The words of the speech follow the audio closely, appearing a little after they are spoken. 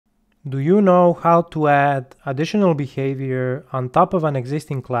Do you know how to add additional behavior on top of an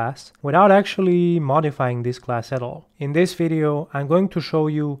existing class without actually modifying this class at all? In this video, I'm going to show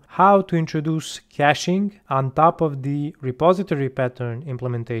you how to introduce caching on top of the repository pattern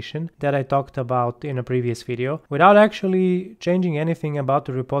implementation that I talked about in a previous video without actually changing anything about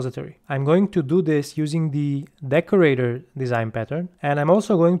the repository. I'm going to do this using the Decorator design pattern, and I'm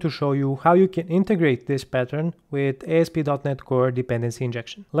also going to show you how you can integrate this pattern with ASP.NET Core dependency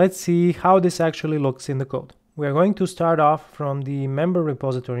injection. Let's see how this actually looks in the code. We are going to start off from the member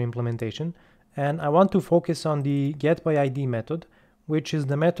repository implementation, and I want to focus on the getById method, which is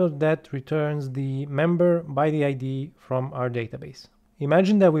the method that returns the member by the ID from our database.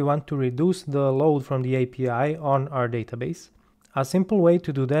 Imagine that we want to reduce the load from the API on our database. A simple way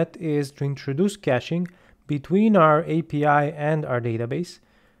to do that is to introduce caching between our API and our database,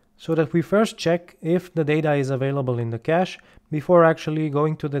 so that we first check if the data is available in the cache before actually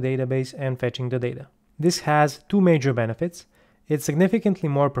going to the database and fetching the data. This has two major benefits. It's significantly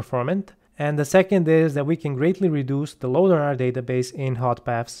more performant, and the second is that we can greatly reduce the load on our database in hot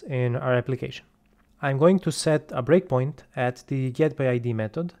paths in our application. I'm going to set a breakpoint at the getById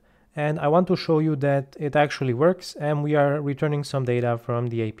method, and I want to show you that it actually works and we are returning some data from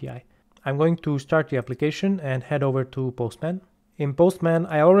the API. I'm going to start the application and head over to Postman. In Postman,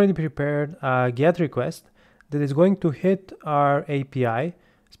 I already prepared a GET request that is going to hit our API,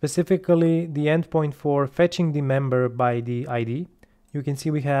 specifically the endpoint for fetching the member by the ID. You can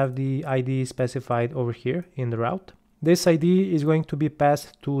see we have the ID specified over here in the route. This ID is going to be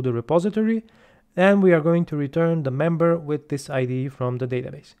passed to the repository, and we are going to return the member with this ID from the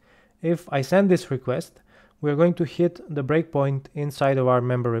database. If I send this request, we are going to hit the breakpoint inside of our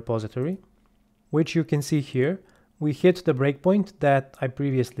member repository, which you can see here. We hit the breakpoint that I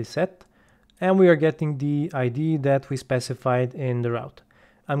previously set, and we are getting the ID that we specified in the route.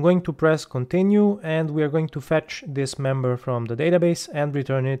 I'm going to press continue, and we are going to fetch this member from the database and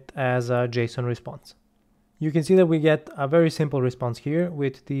return it as a JSON response. You can see that we get a very simple response here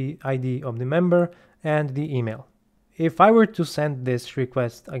with the ID of the member and the email. If I were to send this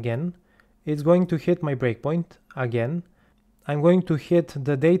request again, it's going to hit my breakpoint again. I'm going to hit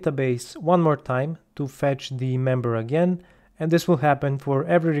the database one more time to fetch the member again, and this will happen for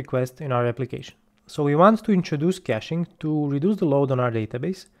every request in our application. So we want to introduce caching to reduce the load on our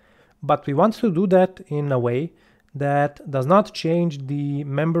database, but we want to do that in a way that does not change the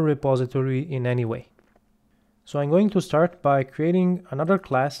member repository in any way. So I'm going to start by creating another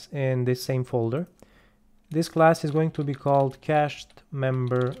class in this same folder. This class is going to be called cached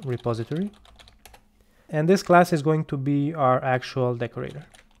member repository. And this class is going to be our actual decorator.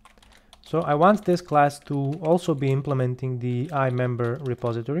 So I want this class to also be implementing the iMember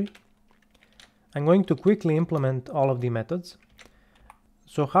repository. I'm going to quickly implement all of the methods.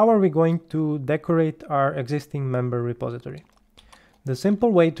 So how are we going to decorate our existing member repository? The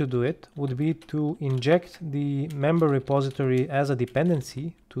simple way to do it would be to inject the member repository as a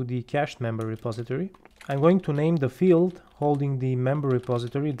dependency to the cached member repository. I'm going to name the field holding the member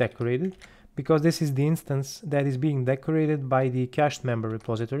repository decorated, because this is the instance that is being decorated by the cached member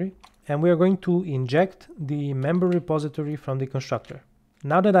repository. And we are going to inject the member repository from the constructor.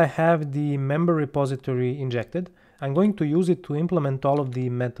 Now that I have the member repository injected, I'm going to use it to implement all of the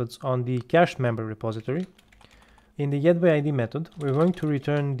methods on the cached member repository. In the getById method, we're going to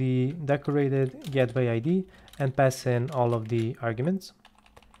return the decorated getById and pass in all of the arguments.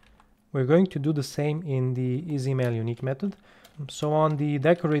 We're going to do the same in the isEmailUnique method. So on the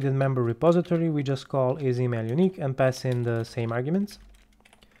decorated member repository, we just call isEmailUnique and pass in the same arguments.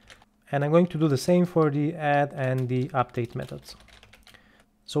 And I'm going to do the same for the add and the update methods.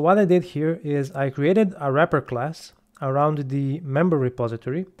 So what I did here is I created a wrapper class around the member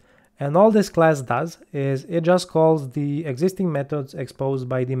repository, and all this class does is it just calls the existing methods exposed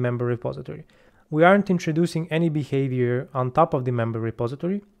by the member repository. We aren't introducing any behavior on top of the member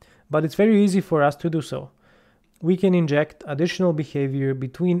repository, but it's very easy for us to do so. We can inject additional behavior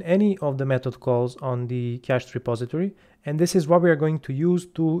between any of the method calls on the cached repository, and this is what we are going to use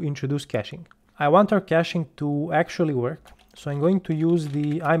to introduce caching. I want our caching to actually work, so I'm going to use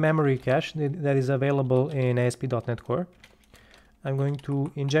the iMemory cache that is available in ASP.NET Core. I'm going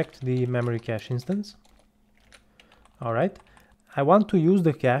to inject the memory cache instance. All right. I want to use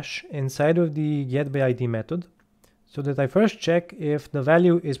the cache inside of the getById method, so that I first check if the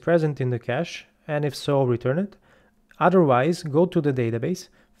value is present in the cache, and if so, return it. Otherwise, go to the database,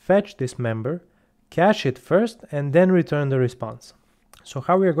 fetch this member, cache it first, and then return the response. So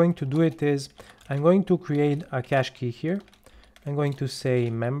how we are going to do it is, I'm going to create a cache key here. I'm going to say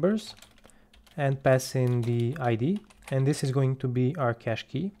members and pass in the ID, and this is going to be our cache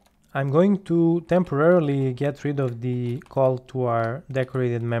key. I'm going to temporarily get rid of the call to our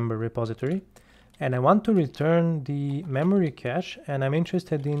decorated member repository, and I want to return the memory cache, and I'm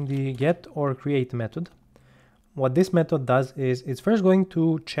interested in the get or create method. What this method does is it's first going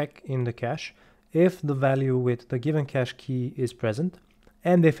to check in the cache if the value with the given cache key is present,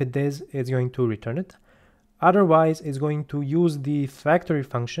 and if it is, it's going to return it. Otherwise, it's going to use the factory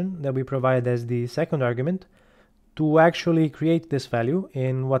function that we provide as the second argument to actually create this value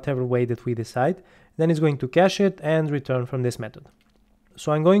in whatever way that we decide. Then it's going to cache it and return from this method.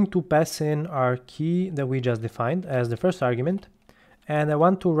 So I'm going to pass in our key that we just defined as the first argument, and I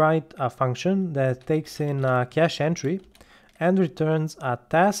want to write a function that takes in a cache entry and returns a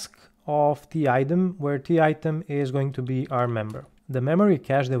task of the item where the item is going to be our member. The memory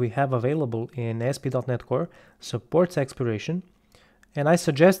cache that we have available in ASP.NET Core supports expiration, and I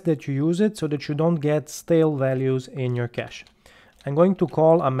suggest that you use it so that you don't get stale values in your cache. I'm going to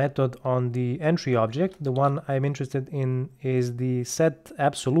call a method on the entry object. The one I'm interested in is the set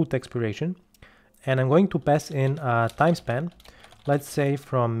absolute expiration, and I'm going to pass in a time span, let's say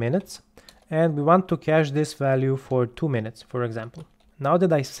from minutes, and we want to cache this value for 2 minutes, for example. Now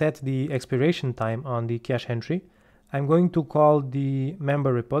that I set the expiration time on the cache entry, I'm going to call the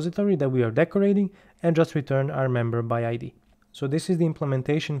member repository that we are decorating and just return our member by ID. So this is the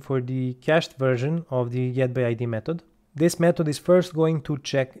implementation for the cached version of the getById method. This method is first going to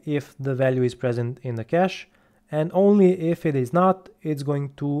check if the value is present in the cache, and only if it is not, it's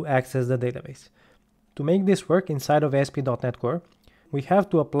going to access the database. To make this work inside of ASP.NET Core, we have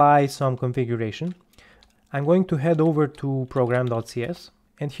to apply some configuration. I'm going to head over to program.cs,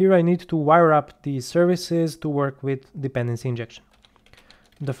 and here I need to wire up the services to work with dependency injection.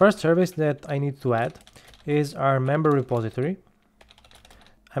 The first service that I need to add is our member repository.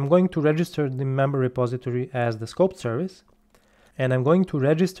 I'm going to register the member repository as the scoped service, and I'm going to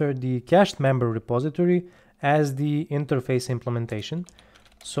register the cached member repository as the interface implementation.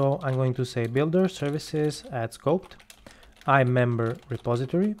 So I'm going to say builder services add scoped iMember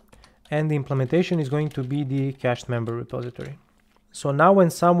repository, and the implementation is going to be the cached member repository. So now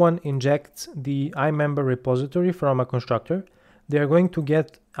when someone injects the iMember repository from a constructor, they are going to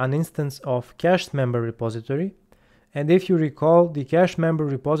get an instance of cached member repository. And if you recall, the cached member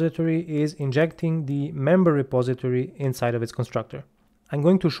repository is injecting the member repository inside of its constructor. I'm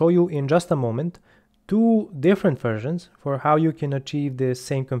going to show you in just a moment 2 different versions for how you can achieve the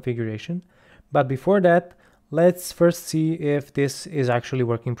same configuration. But before that, let's first see if this is actually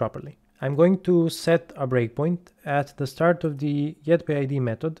working properly. I'm going to set a breakpoint at the start of the getById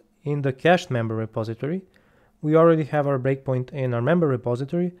method in the cached member repository. We already have our breakpoint in our member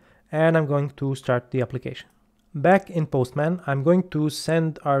repository, and I'm going to start the application. Back in Postman, I'm going to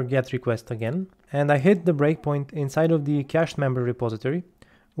send our GET request again, and I hit the breakpoint inside of the cached member repository,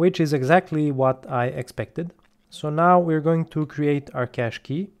 which is exactly what I expected. So now we're going to create our cache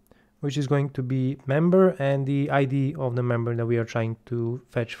key, which is going to be member and the ID of the member that we are trying to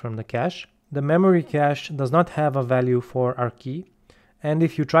fetch from the cache. The memory cache does not have a value for our key, and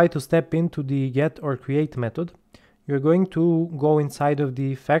if you try to step into the get or create method, you're going to go inside of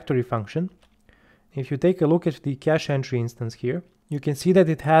the factory function. If you take a look at the cache entry instance here, you can see that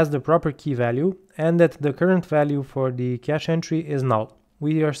it has the proper key value and that the current value for the cache entry is null.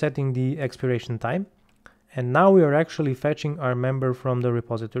 We are setting the expiration time, and now we are actually fetching our member from the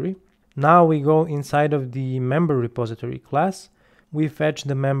repository. Now we go inside of the member repository class, we fetch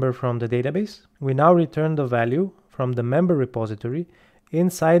the member from the database. We now return the value from the member repository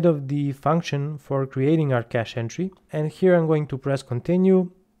inside of the function for creating our cache entry, and here I'm going to press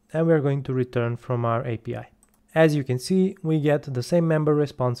continue, and we're going to return from our API. As you can see, we get the same member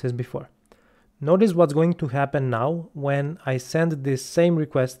response as before. Notice what's going to happen now when I send this same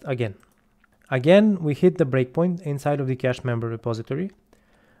request again. Again, we hit the breakpoint inside of the cached member repository,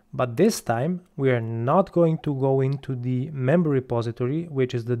 but this time we are not going to go into the member repository,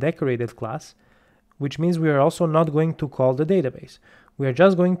 which is the decorated class, which means we are also not going to call the database. We are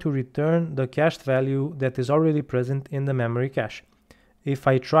just going to return the cached value that is already present in the memory cache. If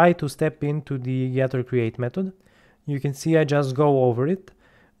I try to step into the get or create method, you can see I just go over it.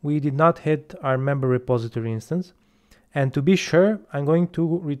 We did not hit our member repository instance. And to be sure, I'm going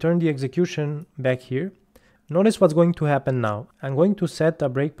to return the execution back here. Notice what's going to happen now. I'm going to set a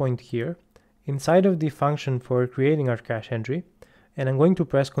breakpoint here inside of the function for creating our cache entry, and I'm going to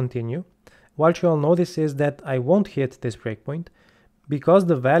press continue. What you'll notice is that I won't hit this breakpoint because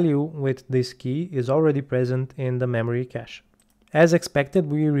the value with this key is already present in the memory cache. As expected,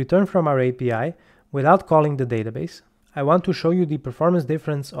 we return from our API without calling the database. I want to show you the performance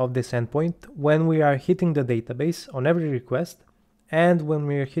difference of this endpoint when we are hitting the database on every request and when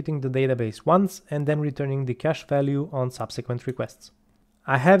we're hitting the database once and then returning the cache value on subsequent requests.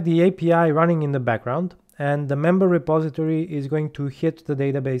 I have the API running in the background, and the member repository is going to hit the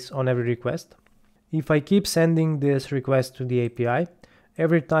database on every request. If I keep sending this request to the API,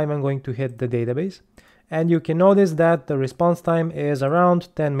 every time I'm going to hit the database, and you can notice that the response time is around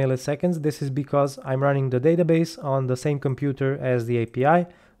 10 milliseconds. This is because I'm running the database on the same computer as the API,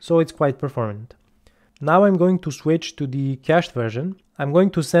 so it's quite performant. Now I'm going to switch to the cached version. I'm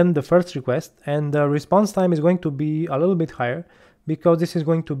going to send the first request, and the response time is going to be a little bit higher because this is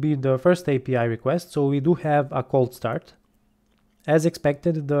going to be the first API request, so we do have a cold start. As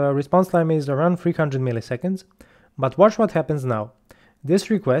expected, the response time is around 300 milliseconds, but watch what happens now.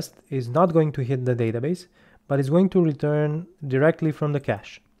 This request is not going to hit the database, but is going to return directly from the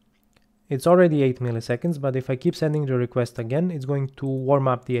cache. It's already 8 milliseconds, but if I keep sending the request again, it's going to warm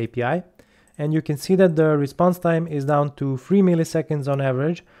up the API, and you can see that the response time is down to 3 milliseconds on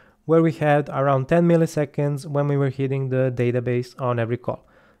average, where we had around 10 milliseconds when we were hitting the database on every call.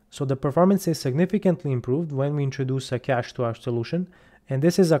 So the performance is significantly improved when we introduce a cache to our solution, and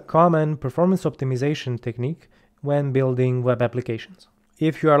this is a common performance optimization technique when building web applications.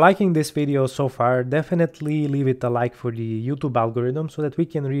 If you are liking this video so far, definitely leave it a like for the YouTube algorithm so that we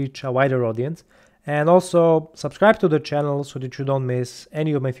can reach a wider audience, and also subscribe to the channel so that you don't miss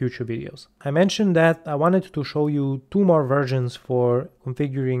any of my future videos. I mentioned that I wanted to show you 2 more versions for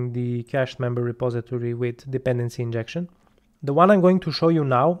configuring the cached member repository with dependency injection. The one I'm going to show you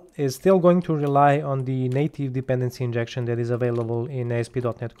now is still going to rely on the native dependency injection that is available in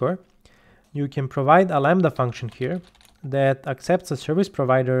ASP.NET Core. You can provide a Lambda function here that accepts a service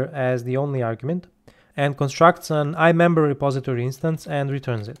provider as the only argument and constructs an iMember repository instance and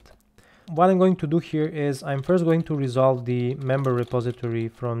returns it. What I'm going to do here is I'm first going to resolve the member repository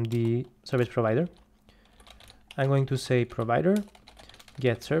from the service provider. I'm going to say provider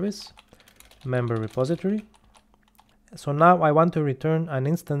get service member repository. So now I want to return an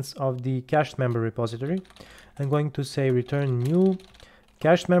instance of the cached member repository. I'm going to say return new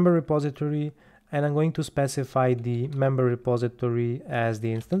cached member repository, and I'm going to specify the member repository as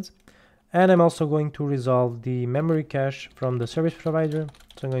the instance. And I'm also going to resolve the memory cache from the service provider.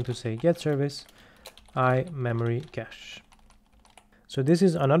 So I'm going to say get service iMemory cache. So this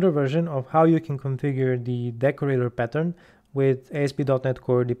is another version of how you can configure the Decorator pattern with ASP.NET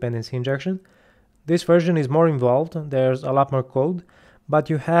Core dependency injection. This version is more involved, there's a lot more code, but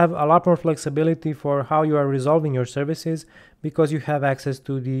you have a lot more flexibility for how you are resolving your services because you have access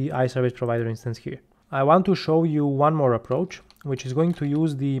to the iService provider instance here. I want to show you one more approach, which is going to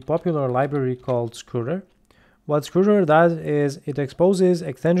use the popular library called Scrutor. What Scrutor does is it exposes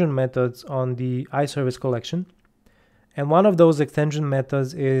extension methods on the iService collection, and one of those extension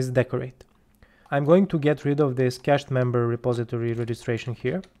methods is Decorate. I'm going to get rid of this cached member repository registration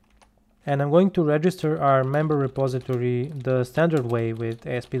here, and I'm going to register our member repository the standard way with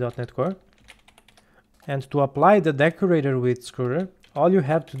ASP.NET Core. And to apply the decorator with Scrutor, all you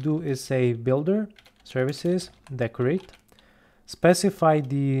have to do is say builder, services, decorate, specify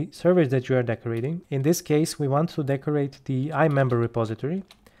the service that you are decorating. In this case, we want to decorate the iMember repository.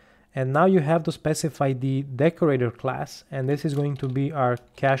 And now you have to specify the decorator class, and this is going to be our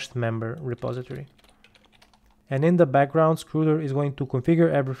cached member repository. And in the background, Scrutor is going to configure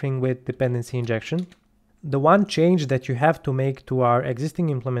everything with dependency injection. The one change that you have to make to our existing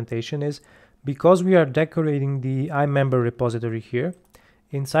implementation is because we are decorating the iMember repository here,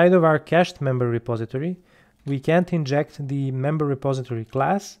 inside of our cached member repository, we can't inject the member repository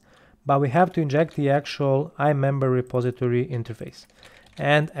class, but we have to inject the actual iMember repository interface.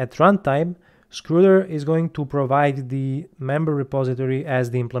 And at runtime, Scrutor is going to provide the member repository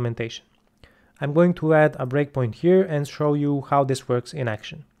as the implementation. I'm going to add a breakpoint here and show you how this works in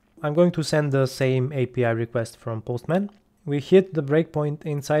action. I'm going to send the same API request from Postman. We hit the breakpoint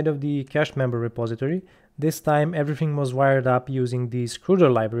inside of the cached member repository. This time everything was wired up using the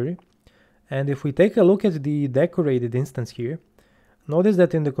Scrutor library. And if we take a look at the decorated instance here, notice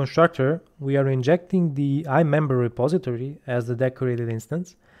that in the constructor we are injecting the iMember repository as the decorated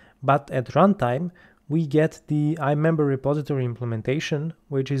instance, but at runtime we get the iMember repository implementation,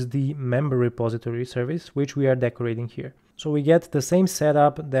 which is the member repository service, which we are decorating here. So we get the same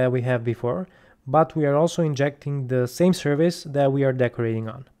setup that we have before, but we are also injecting the same service that we are decorating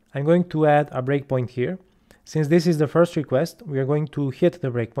on. I'm going to add a breakpoint here. Since this is the first request, we are going to hit the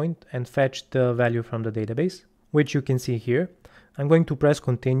breakpoint and fetch the value from the database, which you can see here. I'm going to press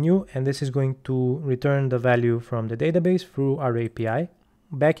continue, and this is going to return the value from the database through our API.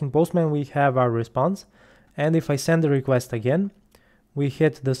 Back in Postman, we have our response, and if I send the request again, we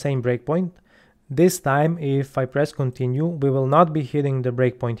hit the same breakpoint. This time, if I press continue, we will not be hitting the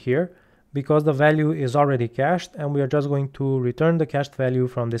breakpoint here because the value is already cached and we are just going to return the cached value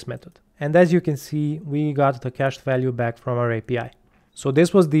from this method. And as you can see, we got the cached value back from our API. So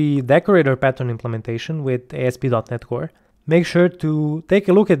this was the Decorator pattern implementation with ASP.NET Core. Make sure to take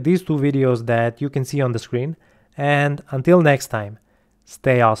a look at these two videos that you can see on the screen. And until next time,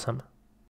 stay awesome.